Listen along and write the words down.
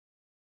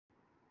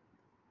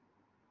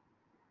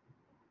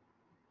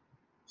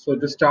So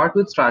to start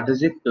with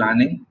strategic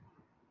planning,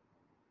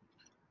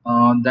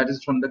 that is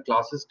from the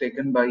classes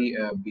taken by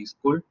B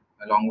School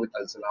along with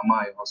Al Salama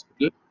Eye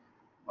Hospital.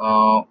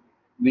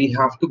 We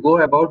have to go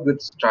about with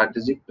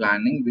strategic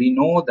planning. We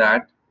know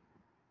that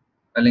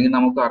അല്ലെങ്കിൽ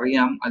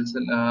നമുക്കറിയാം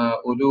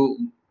ഒരു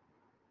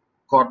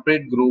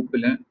corporate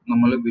ഗ്രൂപ്പിൽ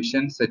നമ്മൾ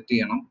vision set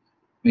ചെയ്യണം,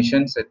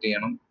 mission set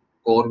ചെയ്യണം,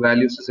 core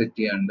values set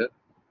ചെയ്യാനുണ്ട്,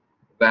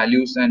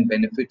 values and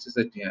benefits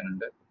set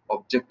ചെയ്യാനുണ്ട്,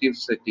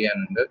 objectives set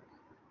ചെയ്യാനുണ്ട്,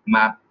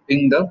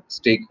 മാപ്പിംഗ് ദ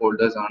സ്റ്റേക്ക്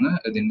ഹോൾഡേഴ്സ് ആണ്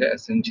ഇതിന്റെ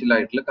എസെൻഷ്യൽ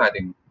ആയിട്ടുള്ള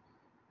കാര്യങ്ങൾ.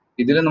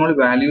 ഇതിൽ നമ്മൾ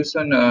values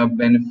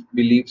and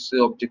beliefs,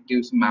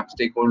 objectives, map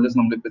stake holders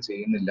നമ്മളിപ്പോൾ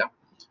ചെയ്യുന്നില്ല.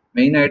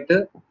 മെയിൻ ആയിട്ട്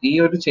ഈ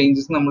ഒരു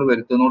ചേഞ്ചസ് നമ്മൾ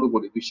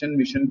വരുത്തുന്നതോടുകൂടി,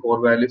 വിഷൻ കോർ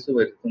വാല്യൂസ്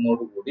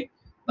വരുത്തുന്നതോടുകൂടി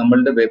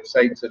നമ്മളുടെ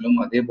വെബ്സൈറ്റ്സിലും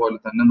അതേപോലെ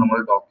തന്നെ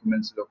നമ്മുടെ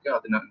ഡോക്യുമെന്റ്സിലും ഒക്കെ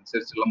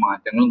അതിനനുസരിച്ചുള്ള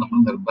മാറ്റങ്ങൾ നമ്മൾ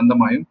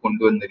നിർബന്ധമായും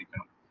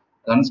കൊണ്ടുവന്നിരിക്കണം.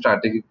 അതാണ്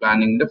സ്ട്രാറ്റജിക്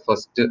പ്ലാനിങ്ങിന്റെ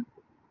ഫസ്റ്റ്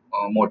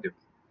മോട്ടീവ്.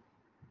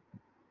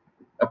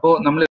 അപ്പോൾ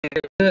നമ്മൾ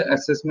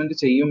അസസ്മെന്റ്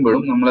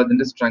ചെയ്യുമ്പോഴും നമ്മൾ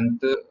അതിന്റെ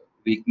സ്ട്രെങ്ത്,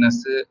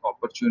 വീക്ക്നെസ്,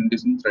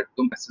 ഓപ്പർച്യൂണിറ്റീസും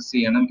ത്രെട്ടും അസസ്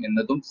ചെയ്യണം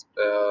എന്നതും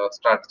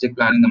സ്ട്രാറ്റജിക്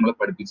പ്ലാനിങ് നമ്മളെ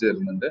പഠിപ്പിച്ചു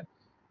തരുന്നുണ്ട്.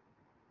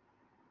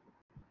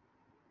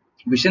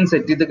 വിഷൻ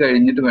സെറ്റ് ചെയ്ത്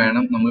കഴിഞ്ഞിട്ട്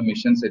വേണം നമ്മൾ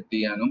മിഷൻ സെറ്റ്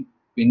ചെയ്യാനും,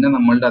 പിന്നെ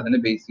നമ്മളുടെ അതിനെ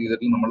ബേസ്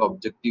ചെയ്തിട്ട് നമ്മൾ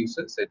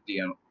ഒബ്ജക്റ്റീവ്സ് സെറ്റ്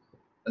ചെയ്യണം.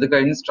 അത്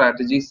കഴിഞ്ഞ്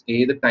സ്ട്രാറ്റജീസ്,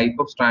 ഏത് ടൈപ്പ്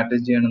ഓഫ്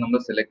സ്ട്രാറ്റജിയാണ് നമ്മൾ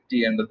സെലക്ട്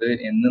ചെയ്യേണ്ടത്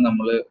എന്ന്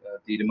നമ്മൾ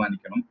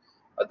തീരുമാനിക്കണം.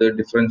 അത്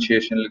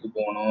ഡിഫറൻഷിയേഷനിലേക്ക്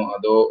പോകണോ,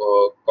 അതോ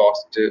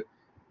കോസ്റ്റ്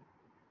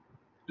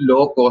ലോ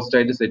കോസ്റ്റ്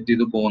ആയിട്ട് സെറ്റ്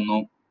ചെയ്ത് പോകുന്നു,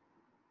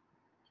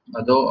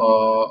 അതോ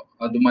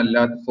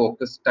അതുമല്ലാതെ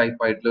ഫോക്കസ്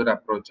ടൈപ്പ് ആയിട്ടുള്ള ഒരു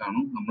അപ്രോച്ച്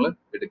ആണോ നമ്മൾ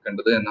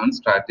എടുക്കേണ്ടത് എന്നാണ്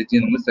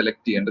സ്ട്രാറ്റജി നമ്മൾ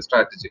സെലക്ട് ചെയ്യേണ്ട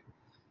സ്ട്രാറ്റജി.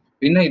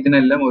 പിന്നെ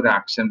ഇതിനെല്ലാം ഒരു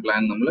ആക്ഷൻ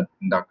പ്ലാൻ നമ്മൾ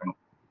ഉണ്ടാക്കണം.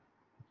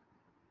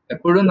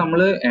 എപ്പോഴും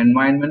നമ്മൾ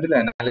എൻവയൺമെന്റൽ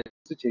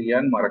അനാലിസിസ്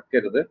ചെയ്യാൻ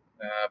മറക്കരുത്.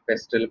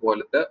 പെസ്റ്റൽ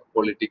പോലത്തെ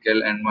പൊളിറ്റിക്കൽ,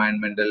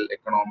 എൻവയൺമെന്റൽ,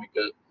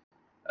 എക്കണോമിക്കൽ,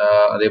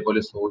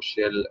 അതേപോലെ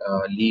സോഷ്യൽ,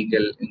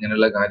 ലീഗൽ,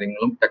 ഇങ്ങനെയുള്ള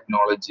കാര്യങ്ങളും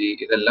ടെക്നോളജി,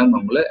 ഇതെല്ലാം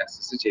നമ്മൾ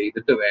അസസ്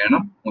ചെയ്തിട്ട്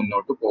വേണം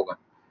മുന്നോട്ട് പോകാൻ.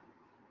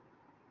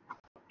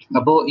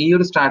 അപ്പോൾ ഈ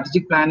ഒരു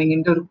സ്ട്രാറ്റജിക്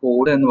പ്ലാനിങ്ങിന്റെ ഒരു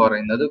കോഡ് എന്ന്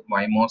പറയുന്നത്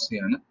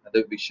വൈമോസയാണ്. അത്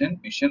vision,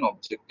 mission,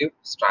 objective,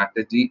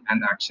 strategy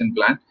and action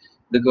plan.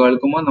 ഇത്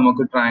കേൾക്കുമ്പോൾ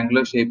നമുക്ക്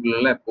ട്രയാങ്കുലർ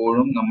ഷേപ്പിലുള്ള,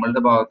 എപ്പോഴും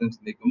നമ്മളുടെ ഭാഗത്ത് നിന്ന്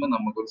ചിന്തിക്കുമ്പോൾ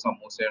നമുക്കൊരു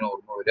സമൂസയാണ്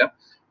ഓർമ്മ വരിക.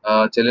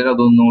 ചിലർ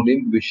അതൊന്നുകൂടി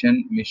vision,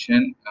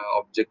 mission,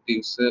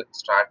 objectives,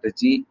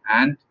 strategy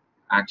and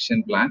action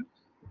plan,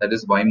 that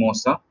is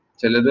വൈമോസ.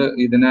 ചിലർ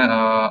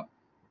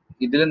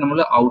ഇതിൽ നമ്മൾ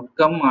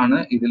ഔട്ട്കം ആണ്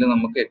ഇതിൽ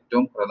നമുക്ക്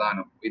ഏറ്റവും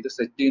പ്രധാനം. ഇത്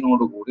സെറ്റ്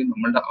ചെയ്യുന്നതോടുകൂടി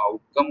നമ്മളുടെ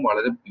ഔട്ട്കം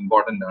വളരെ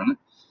ഇമ്പോർട്ടൻ്റ് ആണ്.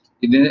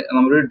 ഇതിന്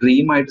നമ്മളൊരു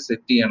ഡ്രീം ആയിട്ട്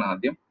സെറ്റ് ചെയ്യണം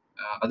ആദ്യം.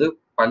 അത്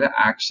പല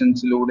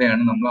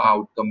ആക്ഷൻസിലൂടെയാണ് നമ്മൾ ആ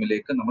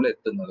ഔട്ട്കമ്മിലേക്ക് നമ്മൾ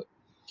എത്തുന്നത്.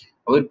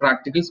 ഒരു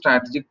പ്രാക്ടിക്കൽ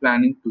സ്ട്രാറ്റജിക്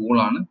പ്ലാനിങ് ടൂൾ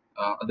ആണ്.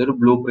 അതൊരു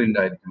ബ്ലൂ പ്രിന്റ്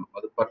ആയിരിക്കണം.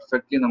 അത്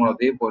പെർഫെക്റ്റ്ലി നമ്മൾ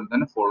അതേപോലെ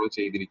തന്നെ ഫോളോ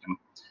ചെയ്തിരിക്കണം.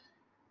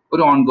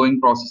 ഒരു ഓൺഗോയിങ്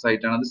പ്രോസസ്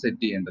ആയിട്ടാണ് അത്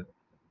സെറ്റ് ചെയ്യേണ്ടത്.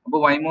 അപ്പോൾ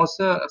വൈമോസ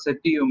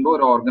സെറ്റ് ചെയ്യുമ്പോൾ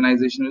ഒരു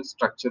ഓർഗനൈസേഷണൽ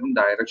സ്ട്രക്ചറും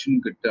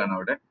ഡയറക്ഷനും കിട്ടുകയാണ്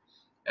അവിടെ.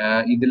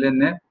 ഇതിൽ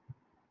തന്നെ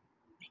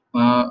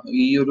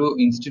ഈ ഒരു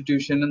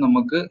ഇൻസ്റ്റിറ്റ്യൂഷന്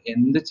നമുക്ക്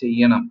എന്ത്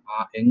ചെയ്യണം,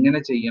 എങ്ങനെ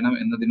ചെയ്യണം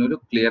എന്നതിനൊരു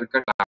ക്ലിയർ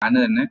കട്ട് പ്ലാന്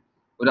തന്നെ,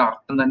 ഒരു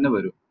അർത്ഥം തന്നെ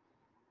വരും.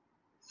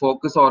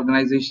 ഫോക്കസ്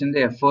ഓർഗനൈസേഷന്റെ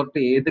എഫേർട്ട്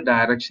ഏത്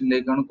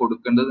ഡയറക്ഷനിലേക്കാണ്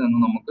കൊടുക്കേണ്ടത് എന്ന്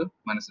നമുക്ക്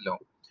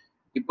മനസ്സിലാവും.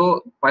 ഇപ്പോൾ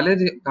പല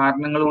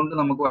കാരണങ്ങൾ കൊണ്ട്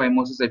നമുക്ക്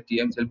വൈമോസ സെറ്റ്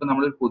ചെയ്യാം. ചിലപ്പോൾ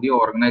നമ്മളൊരു പുതിയ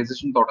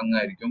ഓർഗനൈസേഷൻ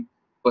തുടങ്ങുകയായിരിക്കും,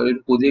 ഒരു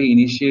പുതിയ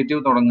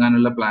ഇനിഷ്യേറ്റീവ്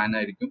തുടങ്ങാനുള്ള പ്ലാൻ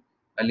ആയിരിക്കും,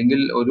 അല്ലെങ്കിൽ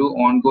ഒരു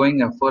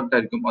ഓൺഗോയിങ് എഫേർട്ട്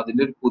ആയിരിക്കും.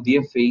 അതിന്റെ ഒരു പുതിയ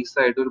ഫേസ്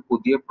ആയിട്ട് ഒരു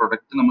പുതിയ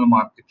പ്രൊഡക്റ്റ് നമ്മൾ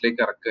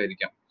മാർക്കറ്റിലേക്ക്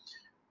ഇറക്കുമായിരിക്കാം.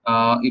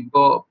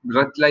 ഇപ്പോൾ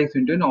breath life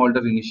into N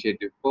older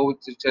initiative. ഇപ്പോൾ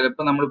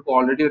ചിലപ്പോൾ നമ്മളിപ്പോൾ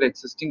ഓൾറെഡി ഒരു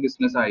എക്സിസ്റ്റിംഗ്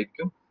ബിസിനസ്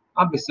ആയിരിക്കും,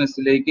 ആ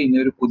ബിസിനസ്സിലേക്ക് ഇനി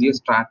ഒരു പുതിയ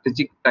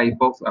സ്ട്രാറ്റജിക്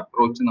ടൈപ്പ് ഓഫ്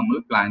അപ്രോച്ച് നമ്മൾ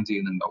പ്ലാൻ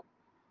ചെയ്യുന്നുണ്ടാവും.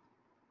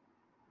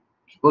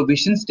 ഇപ്പോൾ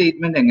വിഷൻ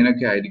സ്റ്റേറ്റ്മെന്റ്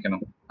എങ്ങനെയൊക്കെ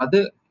ആയിരിക്കണം, അത്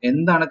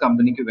എന്താണ്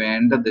കമ്പനിക്ക്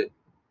വേണ്ടത്,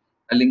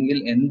 അല്ലെങ്കിൽ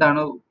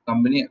എന്താണ്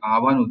കമ്പനി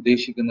ആവാൻ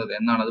ഉദ്ദേശിക്കുന്നത്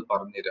എന്നാണ് അത്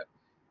പറഞ്ഞുതരിക.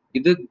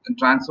 ഇത്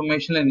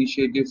ട്രാൻസ്ഫോർമേഷണൽ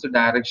ഇനിഷ്യേറ്റീവ്സ്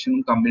ഡയറക്ഷനും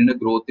കമ്പനിയുടെ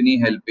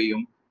ഗ്രോത്തിനെയും ഹെൽപ്പ്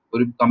ചെയ്യും.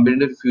 ഒരു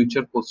കമ്പനിയുടെ ഒരു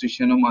ഫ്യൂച്ചർ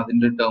പൊസിഷനും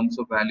അതിന്റെ ടേംസ്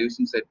ഓഫ്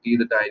വാല്യൂസും സെറ്റ്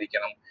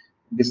ചെയ്തിട്ടായിരിക്കണം.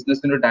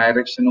 ബിസിനസിന്റെ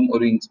ഡയറക്ഷനും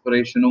ഒരു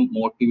ഇൻസ്പിറേഷനും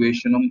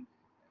മോട്ടിവേഷനും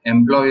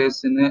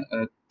എംപ്ലോയേഴ്സിന്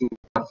ടു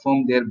പെർഫോം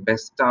ദിയർ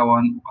ബെസ്റ്റ്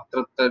ആവാൻ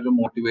അത്രയൊരു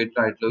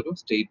മോട്ടിവേറ്റഡ് ആയിട്ടുള്ള ഒരു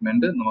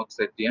സ്റ്റേറ്റ്മെന്റ് നമുക്ക്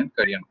സെറ്റ് ചെയ്യാൻ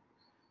കഴിയണം.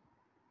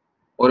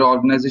 ഒരു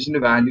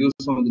ഓർഗനൈസേഷന്റെ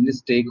വാല്യൂസും അതിന്റെ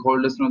സ്റ്റേക്ക്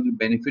ഹോൾഡേഴ്സിനും അതിൽ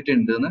ബെനിഫിറ്റ്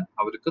ഉണ്ട് എന്ന്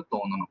അവർക്ക്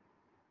തോന്നണം.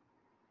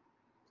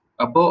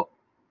 അപ്പോ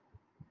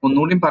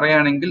ഒന്നുകൂടി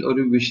പറയുകയാണെങ്കിൽ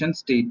ഒരു വിഷൻ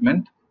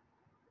സ്റ്റേറ്റ്മെന്റ്,